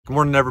Good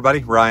morning,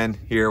 everybody. Ryan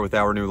here with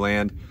Our New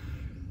Land.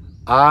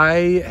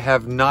 I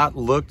have not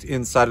looked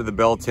inside of the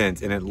bell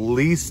tent in at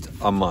least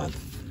a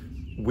month.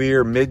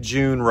 We're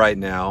mid-June right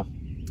now,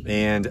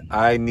 and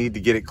I need to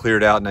get it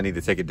cleared out and I need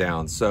to take it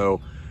down. So,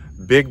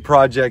 big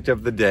project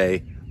of the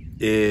day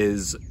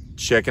is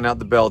checking out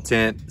the bell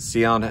tent,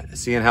 seeing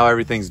how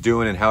everything's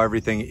doing and how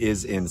everything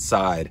is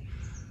inside.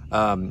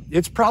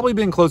 It's probably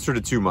been closer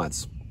to 2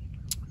 months,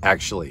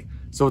 actually.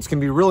 So it's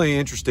gonna be really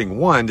interesting,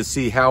 one, to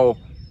see how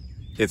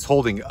it's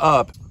holding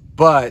up,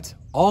 but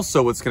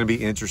also what's going to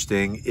be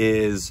interesting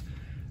is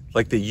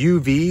like the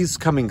UVs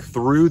coming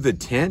through the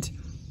tent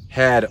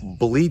had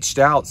bleached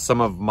out some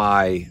of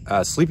my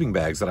sleeping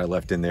bags that I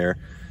left in there.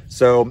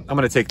 So I'm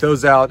going to take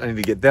those out. I need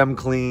to get them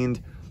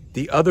cleaned.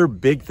 The other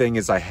big thing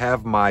is I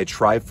have my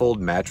trifold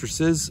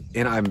mattresses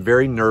and I'm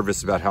very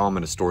nervous about how I'm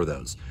going to store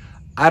those.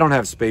 I don't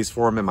have space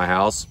for them in my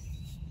house.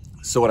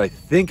 So what I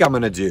think I'm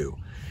going to do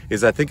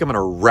is I think I'm going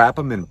to wrap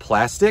them in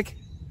plastic,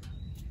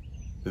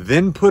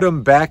 then put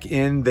them back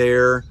in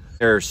their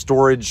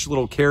storage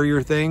little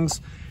carrier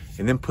things,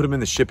 and then put them in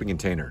the shipping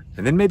container.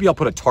 And then maybe I'll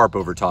put a tarp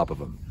over top of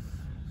them.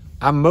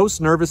 I'm most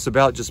nervous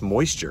about just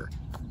moisture,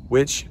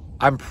 which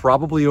I'm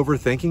probably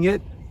overthinking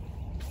it,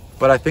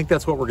 but I think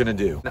that's what we're gonna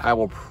do. I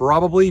will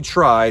probably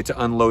try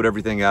to unload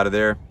everything out of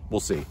there. We'll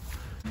see.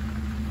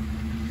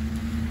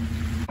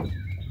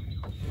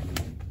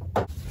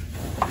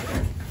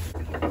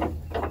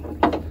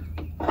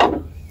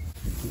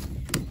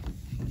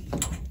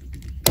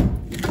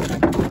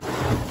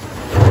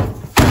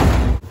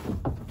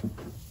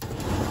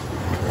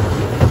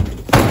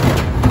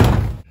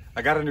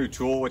 I got a new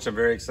tool, which I'm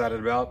very excited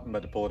about. I'm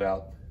about to pull it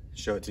out,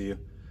 show it to you.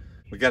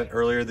 We got it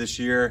earlier this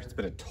year. It's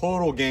been a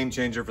total game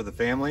changer for the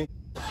family.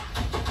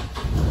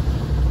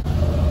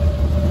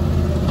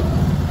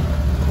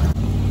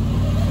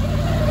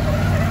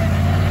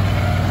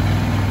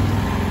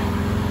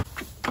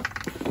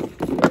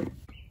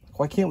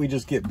 Why can't we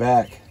just get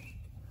back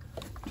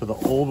to the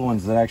old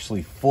ones that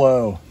actually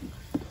flow?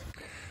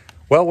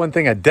 Well, one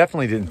thing I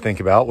definitely didn't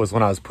think about was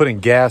when I was putting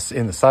gas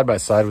in the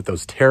side-by-side with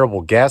those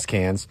terrible gas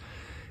cans,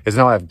 is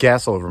now I have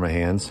gas all over my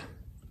hands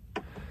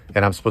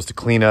and I'm supposed to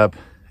clean up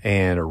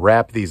and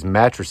wrap these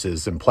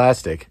mattresses in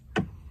plastic.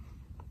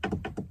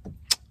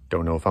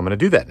 Don't know if I'm gonna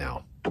do that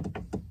now.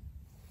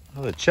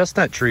 Well, the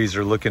chestnut trees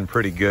are looking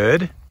pretty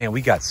good. And we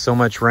got so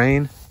much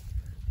rain.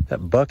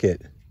 That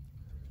bucket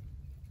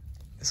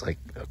is like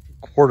a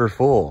quarter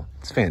full.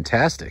 It's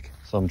fantastic.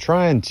 So I'm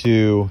trying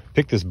to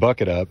pick this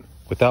bucket up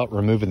without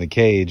removing the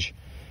cage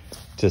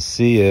to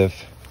see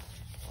if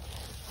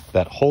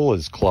that hole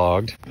is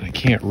clogged. I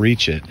can't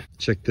reach it.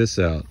 Check this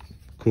out.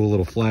 Cool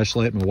little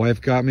flashlight my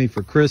wife got me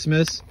for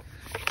Christmas.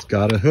 It's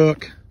got a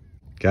hook.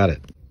 Got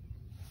it.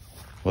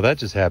 Well, that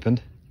just happened.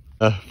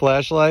 A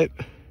flashlight,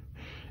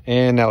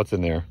 and now it's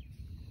in there.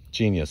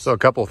 Genius. So a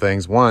couple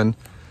things. One,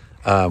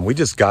 we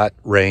just got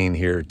rain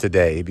here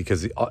today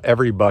because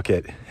every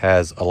bucket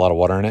has a lot of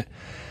water in it.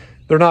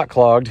 They're not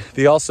clogged.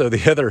 The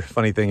other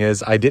funny thing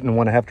is I didn't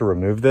want to have to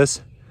remove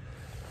this.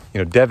 You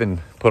know,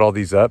 Devin put all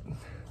these up.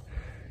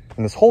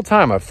 And this whole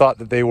time I've thought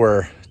that they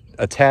were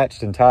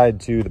attached and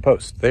tied to the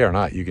post. They are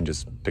not. You can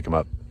just pick them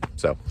up.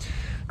 So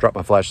drop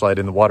my flashlight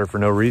in the water for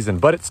no reason,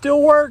 but it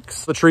still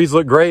works. The trees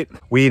look great.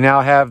 We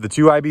now have the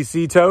 2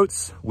 IBC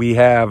totes. We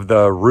have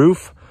the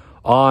roof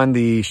on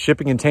the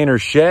shipping container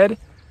shed.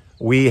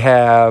 We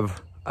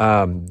have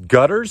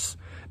gutters.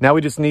 Now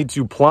we just need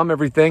to plumb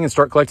everything and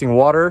start collecting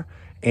water.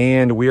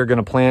 And we are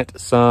going to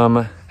plant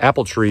some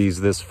apple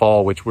trees this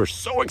fall, which we're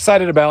so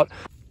excited about.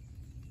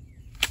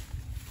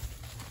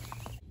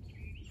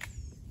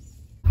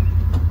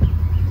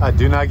 I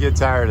do not get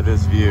tired of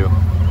this view.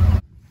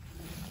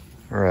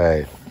 All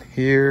right,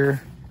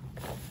 here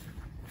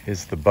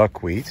is the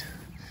buckwheat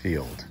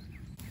field.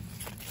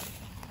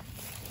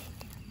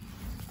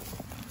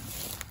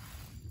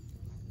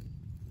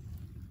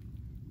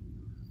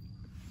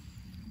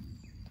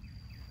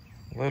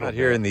 Out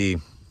here in the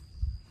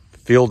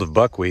field of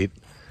buckwheat,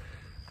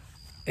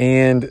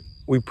 and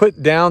we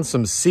put down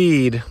some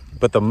seed,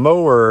 but the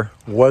mower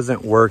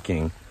wasn't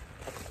working.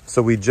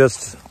 So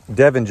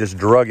Devin just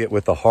drug it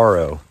with the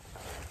harrow.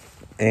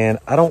 And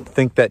I don't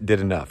think that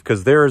did enough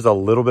because there is a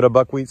little bit of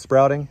buckwheat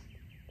sprouting,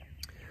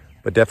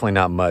 but definitely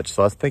not much.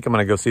 So I think I'm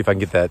gonna go see if I can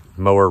get that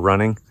mower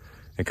running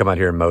and come out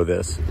here and mow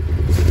this.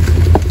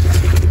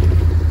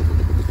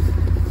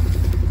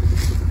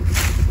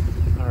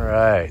 All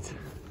right,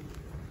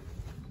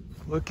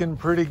 looking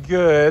pretty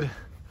good.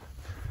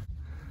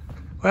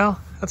 Well,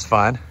 that's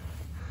fine.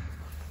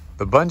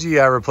 The bungee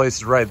I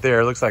replaced right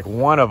there. Looks like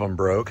one of them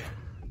broke.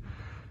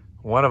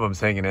 One of them's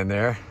hanging in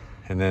there.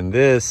 And then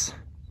this,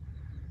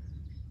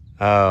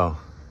 oh,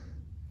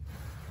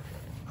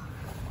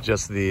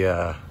 just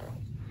the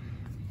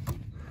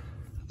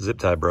zip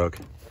tie broke.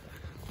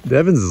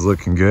 Devin's is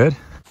looking good.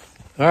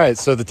 All right,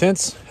 so the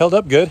tent's held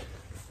up good.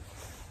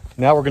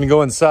 Now we're gonna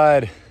go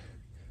inside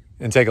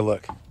and take a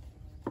look.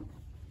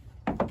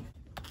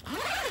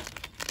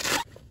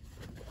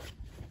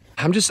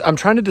 I'm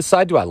trying to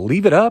decide, do I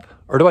leave it up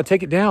or do I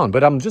take it down?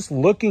 But I'm just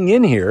looking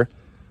in here.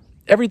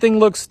 everything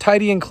looks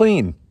tidy and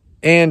clean.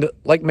 And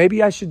like,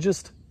 maybe I should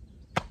just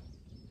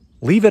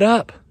leave it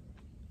up,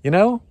 you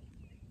know?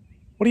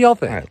 What do y'all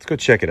think? All right, let's go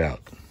check it out.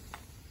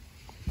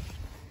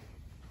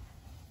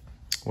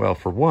 Well,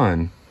 for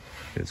one,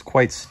 it's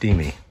quite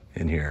steamy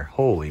in here.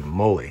 Holy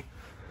moly.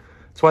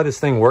 That's why this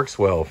thing works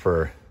well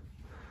for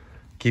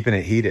keeping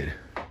it heated.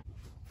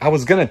 I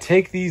was gonna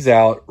take these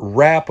out,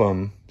 wrap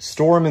them,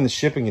 store them in the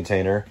shipping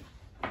container,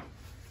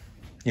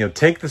 you know,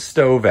 take the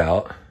stove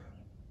out.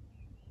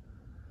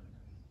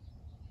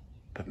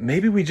 But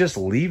maybe we just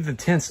leave the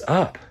tents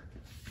up.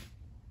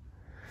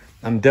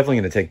 I'm definitely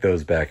gonna take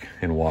those back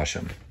and wash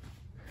them.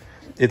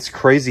 It's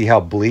crazy how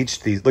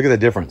bleached these, look at the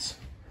difference.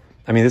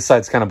 I mean, this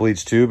side's kind of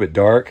bleached too, but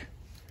dark,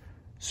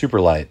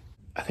 super light.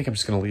 I think I'm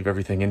just gonna leave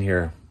everything in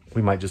here.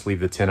 We might just leave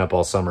the tent up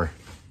all summer.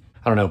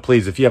 I don't know,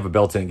 please, if you have a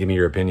bell tent, give me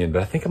your opinion,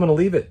 but I think I'm gonna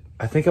leave it.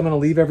 I think I'm gonna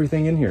leave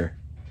everything in here.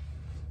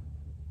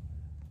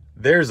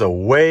 There's a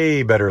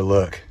way better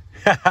look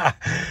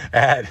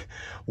at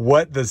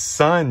what the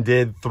sun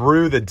did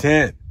through the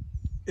tent.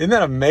 Isn't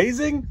that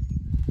amazing?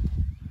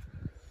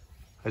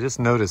 I just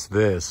noticed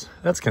this.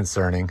 That's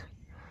concerning.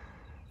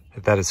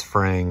 That is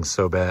fraying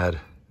so bad.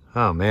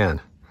 Oh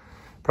man.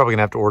 Probably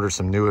gonna have to order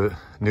some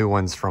new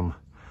ones from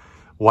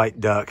White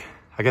Duck.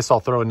 I guess I'll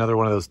throw another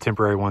one of those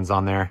temporary ones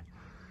on there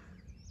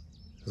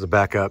as a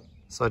backup.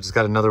 So I just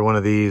got another one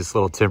of these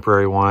little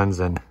temporary ones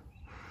and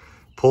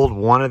pulled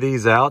one of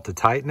these out to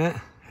tighten it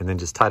and then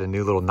just tied a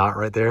new little knot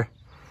right there.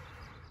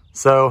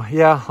 So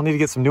yeah, I'll need to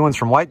get some new ones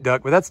from White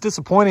Duck, but that's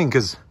disappointing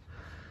because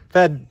I've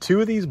had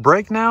 2 of these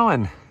break now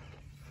and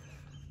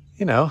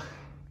you know,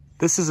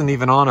 this isn't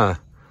even on a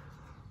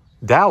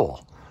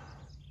dowel.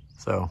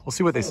 So we'll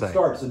see what they say.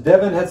 So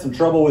Devin had some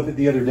trouble with it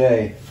the other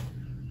day.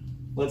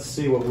 Let's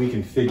see what we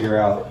can figure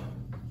out.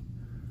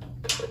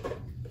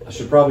 I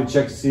should probably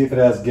check to see if it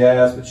has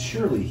gas, but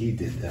surely he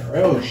did that,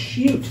 right? Oh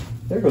shoot,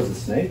 there goes the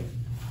snake.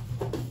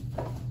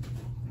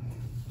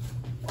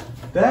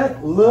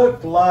 That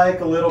looked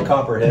like a little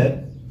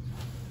copperhead.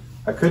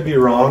 I could be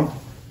wrong.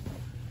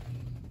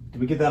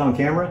 Did we get that on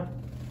camera?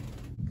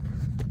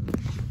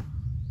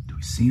 Do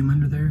we see him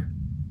under there?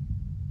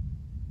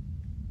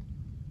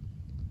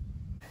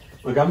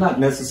 Look, I'm not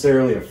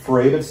necessarily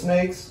afraid of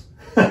snakes,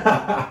 but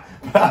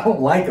I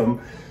don't like them.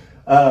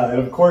 And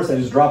of course, I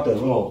just dropped a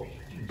little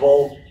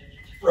bolt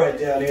right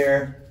down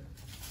here.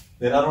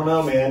 Then I don't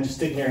know, man, just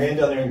sticking your hand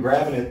down there and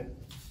grabbing it.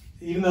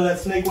 Even though that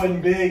snake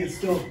wasn't big, it's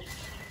still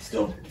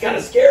kind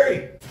of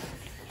scary.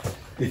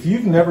 If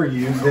you've never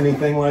used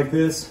anything like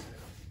this,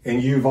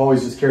 and you've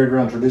always just carried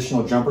around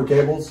traditional jumper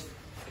cables,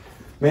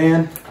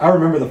 man, I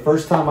remember the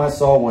first time I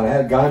saw one, I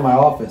had a guy in my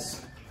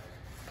office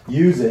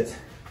use it.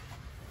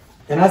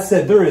 And I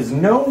said, there is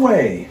no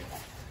way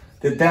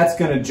that that's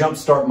gonna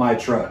jumpstart my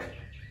truck.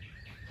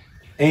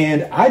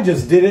 And I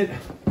just did it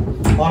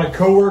on a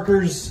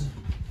coworker's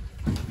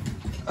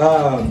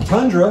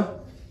Tundra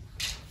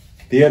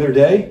the other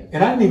day,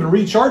 and I didn't even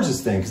recharge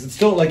this thing because it's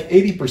still at like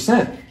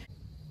 80%.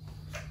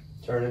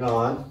 Turn it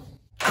on.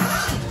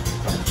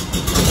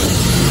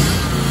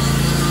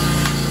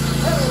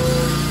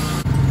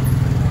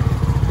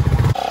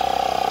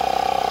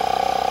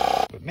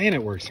 But man,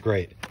 it works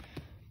great.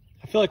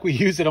 I feel like we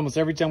use it almost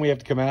every time we have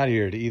to come out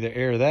here to either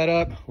air that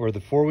up or the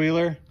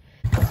four-wheeler.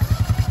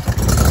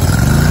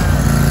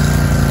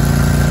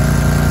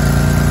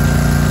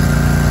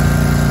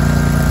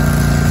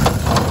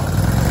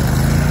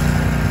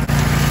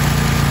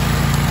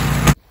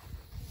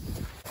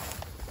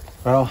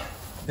 Well,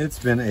 it's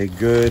been a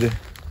good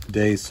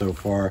day so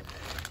far.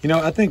 You know,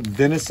 I think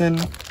venison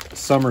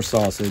summer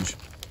sausage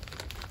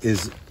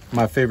is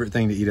my favorite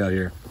thing to eat out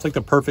here. It's like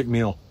the perfect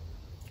meal.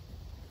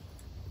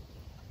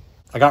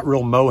 I got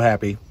real mow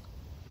happy.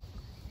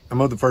 I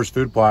mowed the first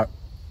food plot,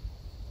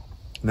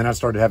 and then I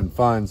started having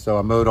fun. So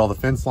I mowed all the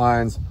fence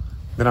lines,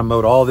 then I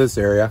mowed all this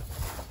area,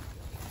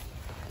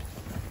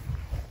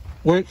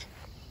 which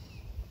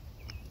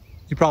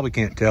you probably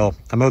can't tell.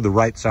 I mowed the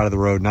right side of the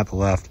road, not the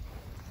left.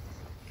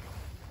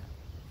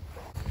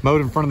 Mowed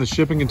in front of the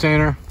shipping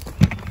container.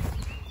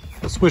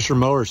 The Swisher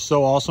Mower is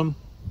so awesome.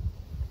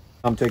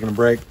 I'm taking a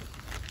break,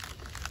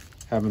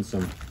 having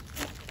some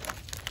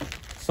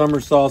summer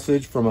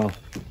sausage from a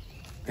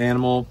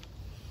animal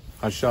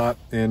I shot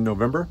in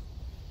November.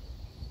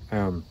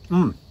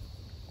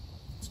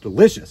 It's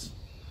delicious.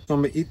 So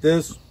I'm gonna eat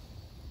this,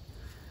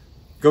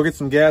 go get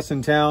some gas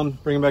in town,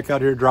 bring them back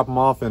out here, drop them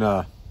off, and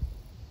I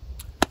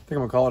think I'm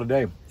gonna call it a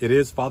day. It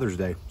is Father's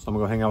Day, so I'm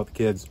gonna go hang out with the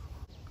kids.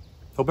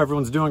 Hope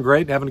everyone's doing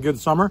great, having a good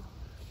summer.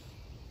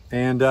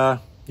 And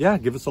yeah,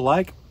 give us a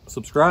like,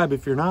 subscribe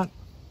if you're not.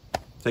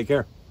 Take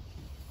care.